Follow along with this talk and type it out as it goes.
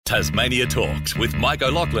Tasmania Talks with Mike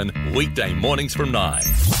O'Loughlin, weekday mornings from 9.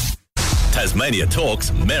 Tasmania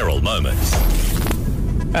Talks Mayoral Moments.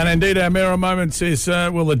 And indeed, our Mayoral Moments is,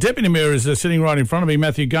 the Deputy Mayor is sitting right in front of me,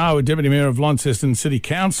 Matthew Garwood, Deputy Mayor of Launceston City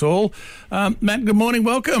Council. Matt, good morning,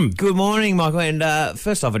 welcome. Good morning, Michael. And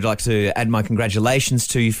first off, I'd like to add my congratulations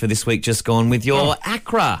to you for this week just gone with your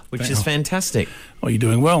ACRA, which is fantastic. Oh, you're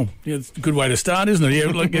doing well. Yeah, it's a good way to start, isn't it?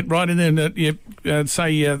 Yeah, get right in there and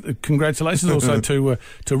say congratulations also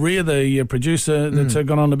to Rhea, the producer that's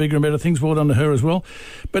gone on to bigger and better things. Well done to her as well.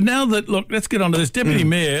 But now that, let's get on to this. Deputy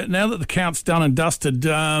Mayor, now that the count's done and dusted,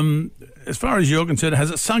 as far as you're concerned,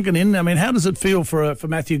 has it sunken in? I mean, how does it feel for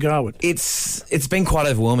Matthew Garwood? It's been quite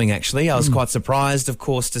overwhelming, actually. I was quite surprised, of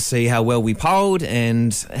course, to see how well we polled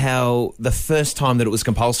and how the first time that it was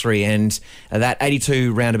compulsory and that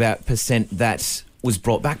 82 roundabout % that was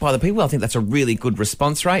brought back by the people. I think that's a really good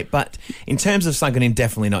response rate. But in terms of sunken in,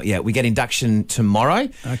 definitely not yet. We get induction tomorrow.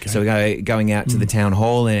 Okay. So we're going out to the town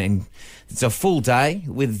hall and it's a full day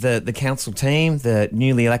with the council team, the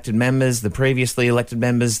newly elected members, the previously elected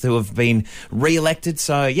members who have been re-elected.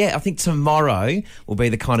 So, yeah, I think tomorrow will be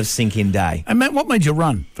the kind of sink-in day. And, Matt, what made you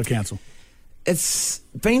run for council? It's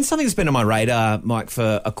been something that's been on my radar, Mike,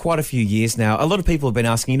 for quite a few years now. A lot of people have been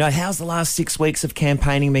asking, how's the last 6 weeks of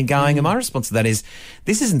campaigning been going? And my response to that is,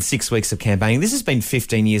 this isn't 6 weeks of campaigning. This has been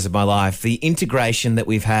 15 years of my life. The integration that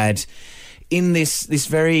we've had in this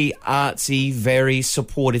very artsy, very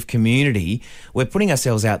supportive community, we're putting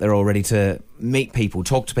ourselves out there already to meet people,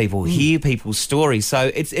 talk to people, hear people's stories.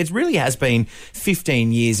 So it really has been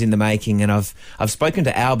 15 years in the making, and I've spoken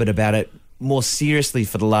to Albert about it more seriously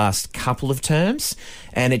for the last couple of terms,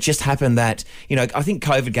 and it just happened that I think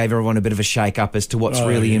COVID gave everyone a bit of a shake up as to what's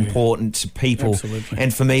really important to people. Absolutely.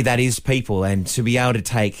 And for me that is people, and to be able to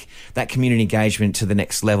take that community engagement to the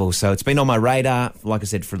next level. So it's been on my radar, like I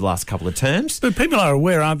said, for the last couple of terms. But people are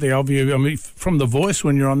aware, aren't they, of you? I mean, from The Voice,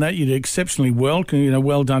 when you're on that, you did exceptionally well.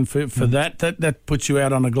 Well done for that. That puts you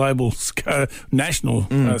out on a global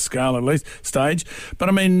national scale, at least, stage. But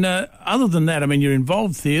I mean, other than that, I mean, you're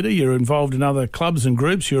involved theatre, you're involved in other clubs and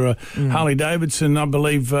groups. You're a Harley Davidson, I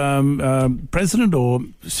believe, president or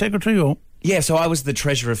secretary or... Yeah, so I was the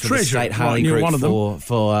treasurer for the State Harley Group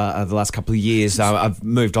for the last couple of years. I've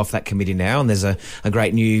moved off that committee now, and there's a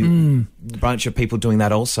great new bunch of people doing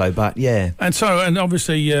that also. But yeah, and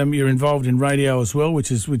obviously you're involved in radio as well,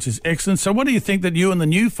 which is excellent. So what do you think that you and the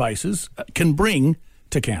new faces can bring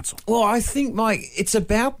to council? Well, I think, Mike, it's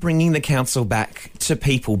about bringing the council back to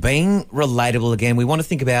people, being relatable again. We want to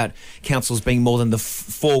think about councils being more than the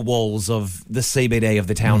four walls of the CBD of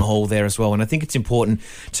the town hall there as well. And I think it's important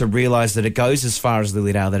to realise that it goes as far as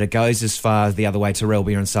Lilydale, that it goes as far the other way to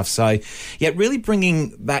Relbia and stuff. So, yeah, really bringing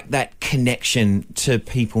back that connection to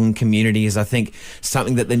people and community is, I think,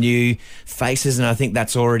 something that the new faces, and I think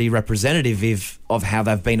that's already representative of how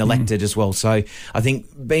they've been elected as well. So I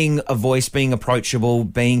think being a voice, being approachable,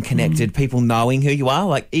 being connected, people knowing who you are,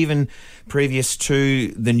 like even previous to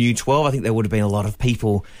the new 12, I think there would have been a lot of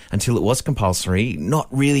people until it was compulsory not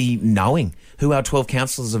really knowing who our 12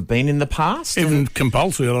 councillors have been in the past. Even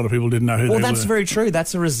compulsory, a lot of people didn't know who they were. Well, that's very true.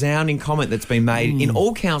 That's a resounding comment that's been made in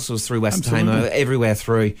all councils through West Tamar, everywhere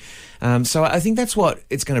through. So I think that's what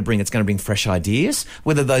it's going to bring. It's going to bring fresh ideas.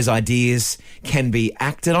 Whether those ideas can be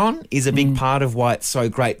acted on is a big part of why it's so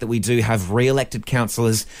great that we do have re-elected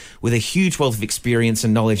councillors with a huge wealth of experience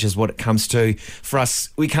and knowledge as what it comes to. For us,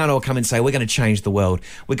 we can't all come and say, we're going to change the world.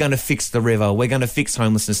 We're going to fix the river. We're going to fix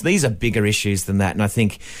homelessness. These are bigger issues than that. And I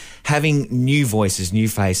think having new voices, new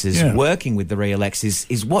faces, working with the re-elects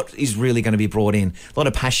is what is really going to be brought in. A lot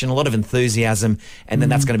of passion, a lot of enthusiasm, and then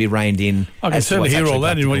that's going to be reined in. I can certainly hear all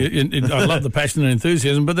that I love the passion and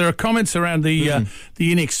enthusiasm, but there are comments around the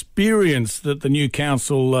inexperience that the new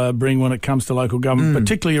council bring when it comes to local government,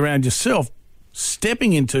 particularly around yourself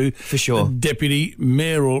stepping into the deputy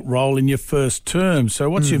mayoral role in your first term. So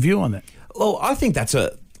what's your view on that? Well, I think that's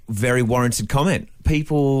a very warranted comment.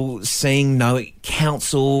 People seeing no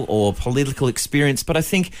council or political experience, but I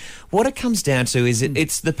think what it comes down to is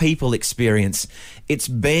it's the people experience. It's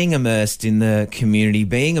being immersed in the community,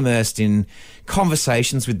 being immersed in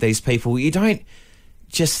conversations with these people. You don't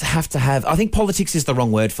just have to have... I think politics is the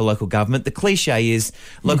wrong word for local government. The cliche is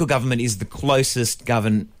local government is the closest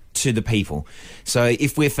government to the people. So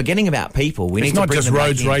if we're forgetting about people, we need to bring them back in. It's not just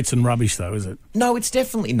roads, rates and rubbish though, is it? No, it's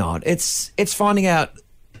definitely not. It's finding out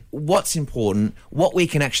what's important, what we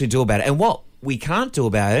can actually do about it, and what we can't do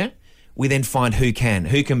about it, we then find who can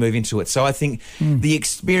move into it. So I think the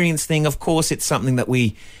experience thing, of course, it's something that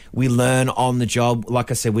we learn on the job.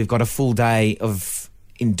 Like I said, we've got a full day of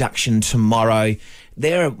induction tomorrow.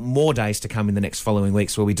 there are more days to come in the next following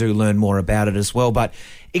weeks where we do learn more about it as well. But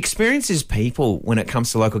experience is people when it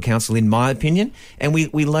comes to local council, in my opinion, and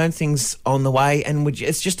we learn things on the way, and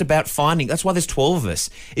it's just about finding. That's why there's 12 of us.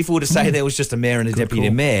 If we were to say there was just a mayor and a deputy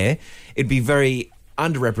mayor, it'd be very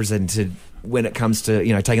underrepresented when it comes to,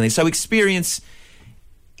 taking these. So experience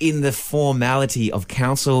in the formality of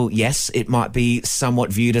council, yes, it might be somewhat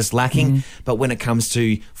viewed as lacking, but when it comes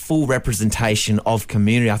to full representation of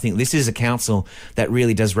community, I think this is a council that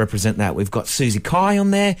really does represent that. We've got Susie Kai on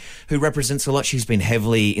there, who represents a lot. She's been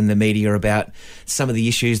heavily in the media about some of the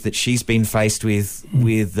issues that she's been faced with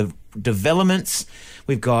the developments.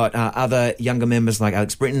 We've got other younger members like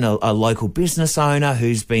Alex Britton, a local business owner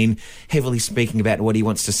who's been heavily speaking about what he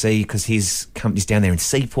wants to see because his company's down there in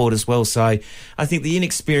Seaport as well. So I think the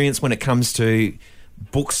inexperience when it comes to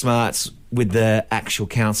book smarts with the actual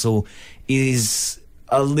council is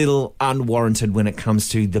a little unwarranted when it comes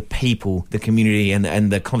to the people, the community,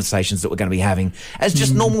 and the conversations that we're going to be having as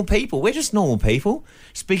just normal people. We're just normal people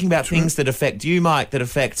speaking about things that affect you, Mike, that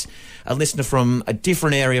affect a listener from a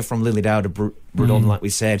different area, from Lilydale to Brudon, like we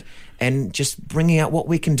said, and just bringing out what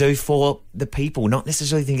we can do for the people, not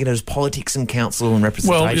necessarily thinking it as politics and council and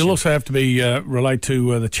representation. Well, you'll also have to be relate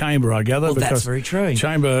to the Chamber, I gather. Well, that's very true.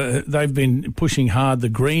 Chamber, they've been pushing hard the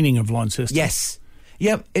greening of Launceston. Yes.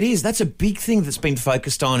 Yep, it is. That's a big thing that's been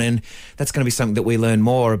focused on, and that's going to be something that we learn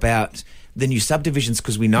more about the new subdivisions,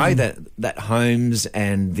 because we know that homes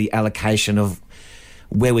and the allocation of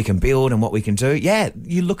where we can build and what we can do. Yeah,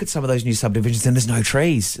 you look at some of those new subdivisions and there's no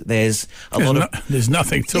trees. There's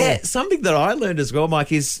nothing to it. Yeah, something that I learned as well,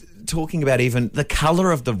 Mike, is talking about even the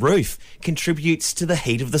colour of the roof contributes to the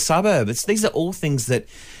heat of the suburb. These are all things that,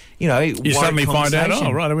 you suddenly find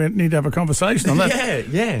out, right, we need to have a conversation on that.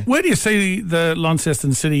 Yeah. Where do you see the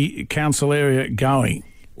Launceston City Council area going?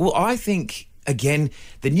 Well, I think, again,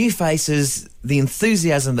 the new faces, the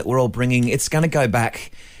enthusiasm that we're all bringing, it's going to go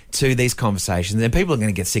back to these conversations, and people are going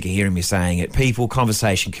to get sick of hearing me saying it. People,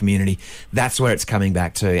 conversation, community, that's where it's coming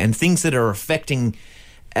back to. And things that are affecting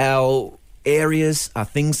our areas are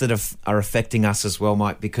things that are affecting us as well,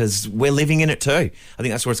 Mike, because we're living in it too. I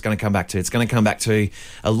think that's where it's going to come back to. It's going to come back to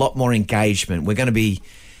a lot more engagement. We're going to be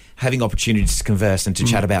having opportunities to converse and to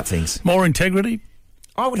chat about things. More integrity?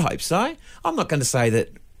 I would hope so. I'm not going to say that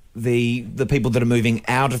the people that are moving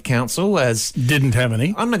out of council didn't have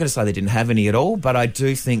any. I'm not going to say they didn't have any at all, but I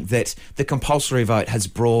do think that the compulsory vote has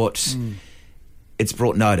brought it's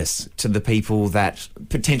brought notice to the people that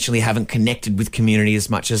potentially haven't connected with community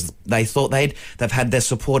as much as they thought they'd. They've had their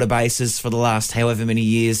supporter bases for the last however many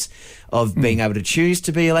years of being able to choose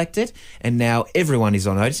to be elected, and now everyone is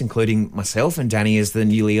on notice, including myself and Danny as the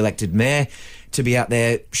newly elected mayor, to be out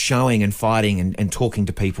there showing and fighting and talking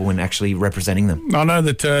to people and actually representing them. I know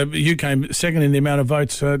that you came second in the amount of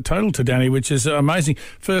votes total to Danny, which is amazing.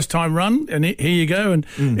 First time run, and here you go. And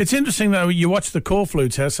it's interesting, though, you watch the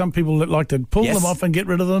corflutes, how some people that like to pull them off and get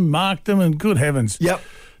rid of them, mark them, and good heavens. Yep.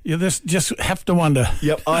 You just have to wonder.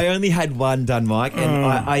 Yep, I only had one done, Mike, and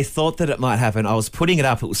I thought that it might happen. I was putting it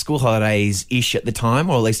up. It was school holidays-ish at the time,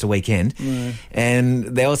 or at least a weekend, and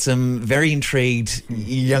there were some very intrigued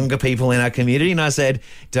younger people in our community, and I said,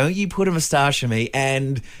 don't you put a moustache on me,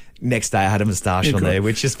 and next day I had a moustache on there,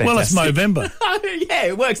 which is fantastic. Well, it's November. Yeah,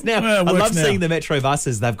 it works now. Yeah, I love seeing the Metro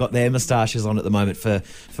buses. They've got their moustaches on at the moment for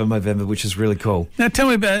November, which is really cool. Now, tell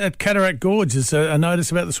me about at Cataract Gorge. Is a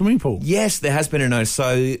notice about the swimming pool? Yes, there has been a notice.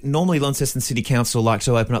 So normally Launceston City Council like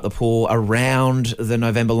to open up the pool around the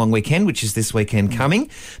November long weekend, which is this weekend coming.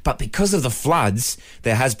 But because of the floods,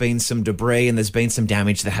 there has been some debris and there's been some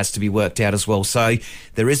damage that has to be worked out as well. So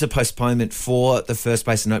there is a postponement for the first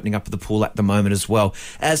basin opening up of the pool at the moment as well.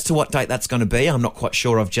 As to what date that's going to be, I'm not quite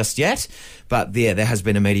sure of just yet. But yeah, there has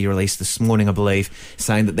been a media release this morning, I believe,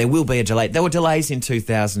 saying that there will be a delay. There were delays in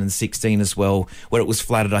 2016 as well, where it was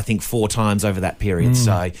flooded, I think, 4 times over that period.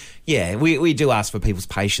 So, yeah, we do ask for people's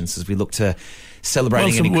patience as we look to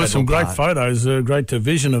celebrating an incredible some great part. photos, great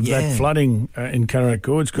vision of that flooding in Cataract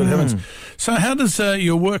Gorge. Good heavens. So how does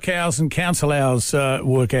your work hours and council hours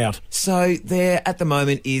work out? So there at the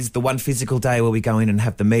moment is the one physical day where we go in and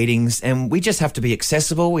have the meetings, and we just have to be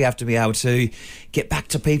accessible. We have to be able to get back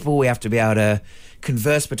to people. We have to be able to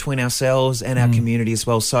converse between ourselves and our community as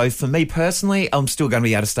well. So for me personally, I'm still going to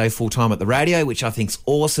be able to stay full-time at the radio, which I think's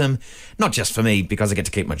awesome, not just for me because I get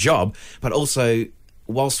to keep my job, but also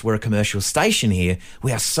whilst we're a commercial station here,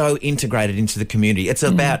 we are so integrated into the community. It's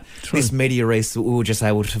about this media release that we were just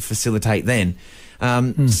able to facilitate then.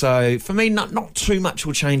 So for me, not too much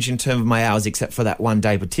will change in terms of my hours except for that one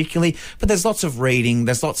day particularly. But there's lots of reading.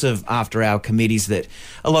 There's lots of after-hour committees that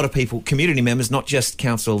a lot of people, community members, not just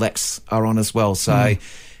council elects, are on as well. So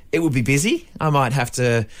it would be busy. I might have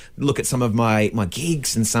to look at some of my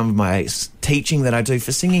gigs and some of my teaching that I do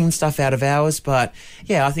for singing and stuff out of hours. But,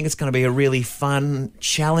 yeah, I think it's going to be a really fun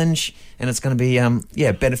challenge, and it's going to be,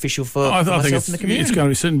 beneficial for myself and the community. It's going to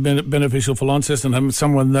be certainly beneficial for Launceston, having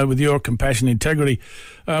someone with your compassion and integrity.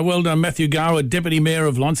 Well done, Matthew Garwood, Deputy Mayor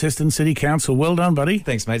of Launceston City Council. Well done, buddy.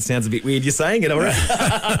 Thanks, mate. Sounds a bit weird you're saying it, all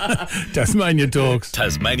right? Tasmania Talks.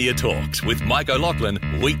 Tasmania Talks with Mike O'Loughlin,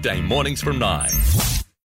 weekday mornings from 9.